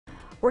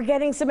We're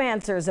getting some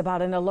answers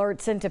about an alert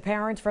sent to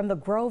parents from the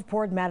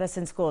Groveport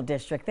Madison School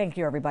District. Thank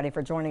you, everybody,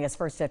 for joining us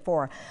first at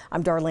 4.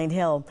 I'm Darlene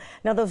Hill.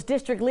 Now, those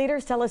district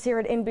leaders tell us here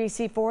at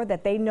NBC4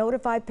 that they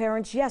notified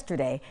parents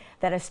yesterday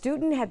that a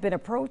student had been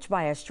approached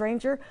by a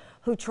stranger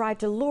who tried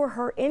to lure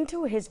her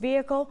into his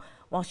vehicle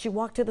while she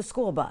walked to the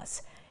school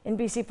bus.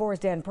 NBC4's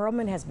Dan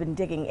Perlman has been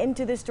digging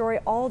into this story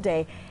all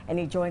day, and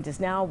he joins us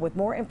now with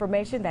more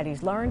information that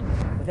he's learned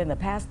within the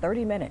past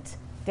 30 minutes.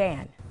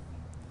 Dan.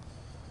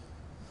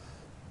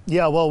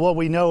 Yeah, well, what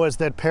we know is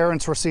that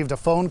parents received a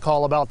phone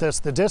call about this.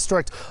 The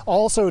district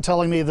also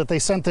telling me that they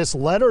sent this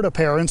letter to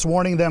parents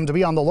warning them to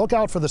be on the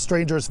lookout for the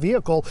stranger's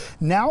vehicle.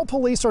 Now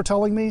police are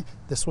telling me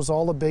this was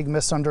all a big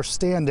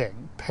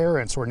misunderstanding.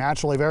 Parents were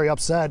naturally very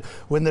upset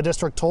when the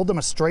district told them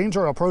a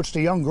stranger approached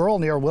a young girl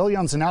near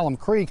Williams and Alum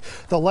Creek.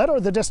 The letter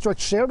the district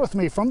shared with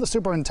me from the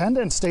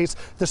superintendent states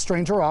the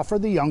stranger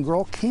offered the young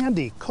girl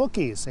candy,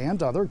 cookies,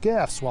 and other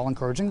gifts while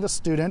encouraging the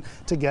student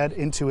to get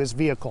into his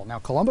vehicle. Now,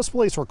 Columbus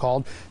police were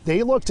called.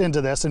 They looked into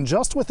this, and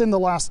just within the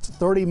last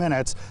 30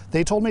 minutes,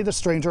 they told me the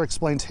stranger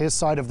explained his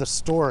side of the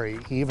story.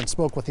 He even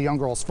spoke with the young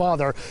girl's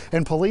father,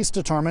 and police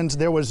determined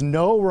there was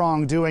no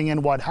wrongdoing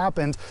in what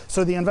happened.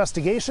 So the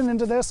investigation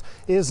into this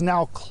is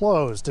now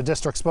closed. A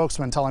district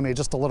spokesman telling me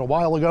just a little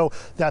while ago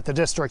that the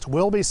district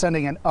will be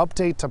sending an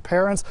update to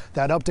parents.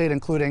 That update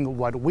including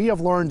what we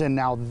have learned and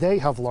now they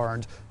have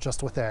learned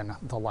just within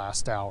the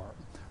last hour.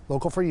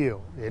 Local for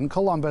you in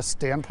Columbus,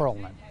 Dan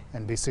Perlman,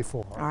 NBC4.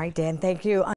 All right, Dan, thank you.